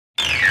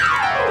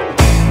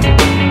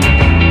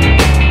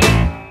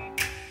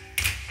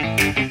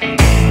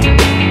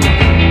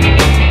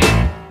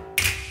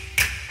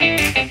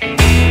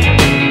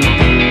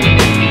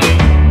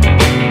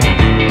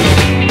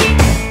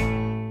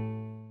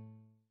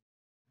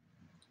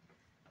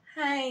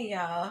Hey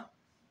y'all.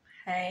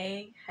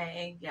 Hey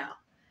y'all.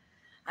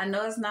 I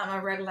know it's not my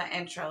regular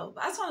intro,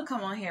 but I just want to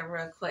come on here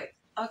real quick.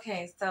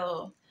 Okay,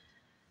 so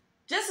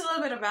just a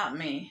little bit about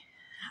me.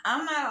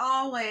 I'm not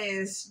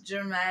always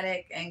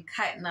dramatic and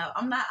cutting up.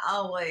 I'm not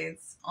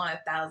always on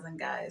 1,000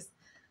 guys.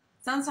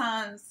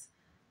 Sometimes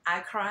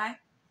I cry.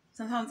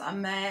 Sometimes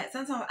I'm mad.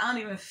 Sometimes I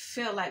don't even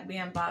feel like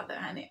being bothered,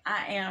 honey.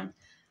 I am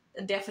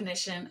the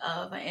definition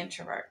of an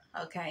introvert,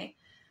 okay?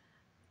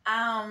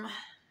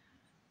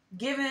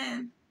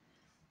 Given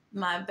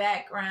my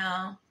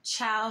background,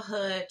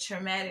 childhood,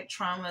 traumatic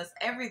traumas,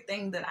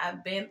 everything that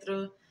I've been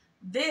through,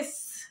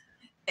 this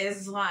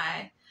is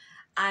why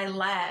I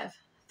laugh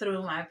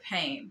through my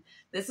pain.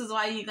 This is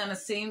why you're going to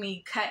see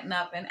me cutting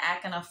up and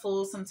acting a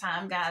fool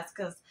sometimes, guys,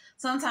 because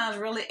sometimes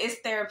really it's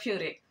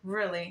therapeutic,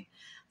 really.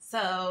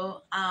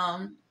 So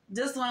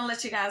just want to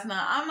let you guys know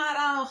I'm not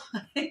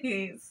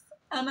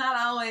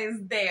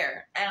always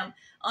there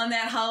on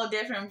that whole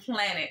different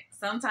planet.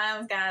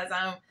 Sometimes, guys,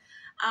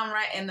 I'm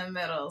right in the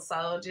middle.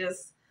 So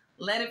just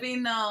let it be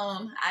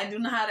known, I do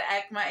know how to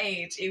act my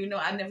age, even though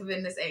I've never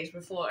been this age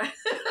before.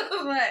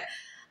 But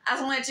I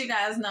just want to let you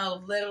guys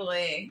know,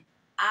 literally,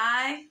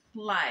 I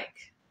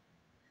like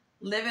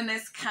living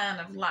this kind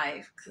of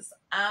life because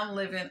I'm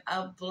living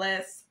a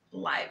blessed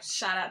life.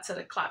 Shout out to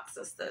the Clock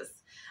Sisters.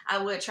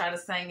 I would try to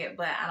sing it,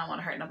 but I don't want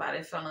to hurt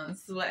nobody's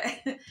feelings. But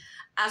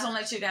I just want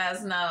to let you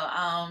guys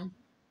know,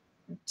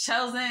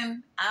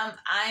 chosen,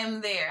 I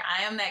am there.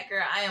 I am that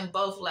girl. I am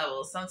both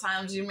levels.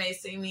 Sometimes you may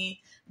see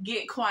me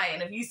get quiet.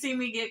 And if you see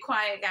me get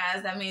quiet,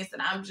 guys, that means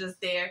that I'm just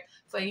there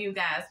for you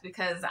guys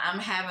because I'm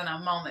having a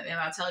moment. And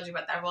I told you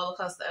about that roller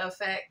coaster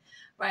effect.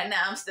 Right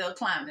now, I'm still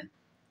climbing.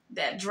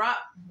 That drop,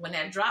 when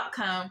that drop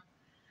comes,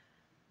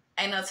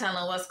 ain't no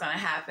telling what's going to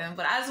happen.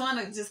 But I just want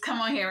to just come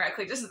on here right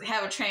quick, just to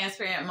have a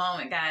transparent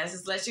moment, guys.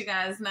 Just let you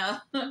guys know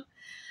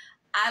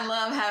I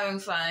love having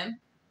fun.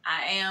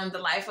 I am the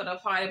life of the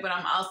party, but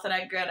I'm also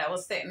that girl that will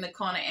sit in the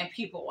corner and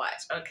people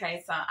watch,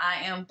 okay? So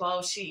I am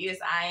both. She is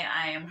I, and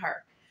I am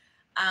her.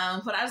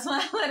 But I just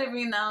want to let it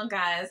be known,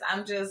 guys,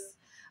 I'm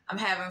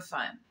having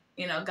fun.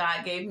 You know,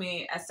 God gave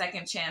me a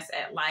second chance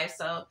at life,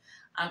 so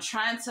I'm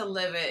trying to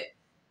live it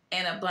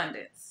in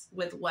abundance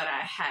with what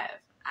I have.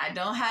 I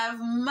don't have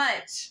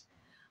much,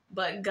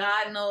 but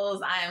God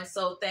knows I am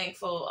so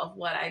thankful of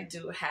what I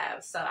do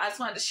have. So I just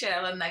wanted to share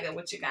a little nugget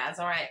with you guys,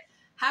 all right?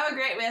 Have a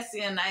great rest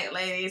of your night,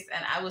 ladies,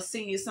 and I will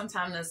see you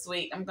sometime this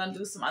week. I'm going to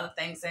do some other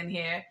things in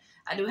here.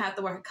 I do have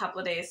to work a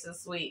couple of days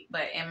this week,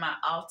 but in my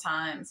off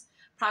times,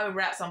 probably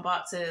wrap some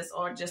boxes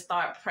or just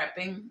start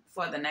prepping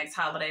for the next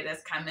holiday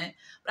that's coming.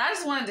 But I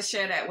just wanted to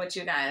share that with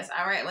you guys.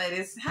 All right,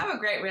 ladies, have a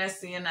great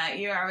rest of your night.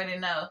 You already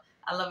know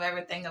I love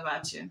everything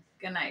about you.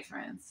 Good night,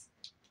 friends.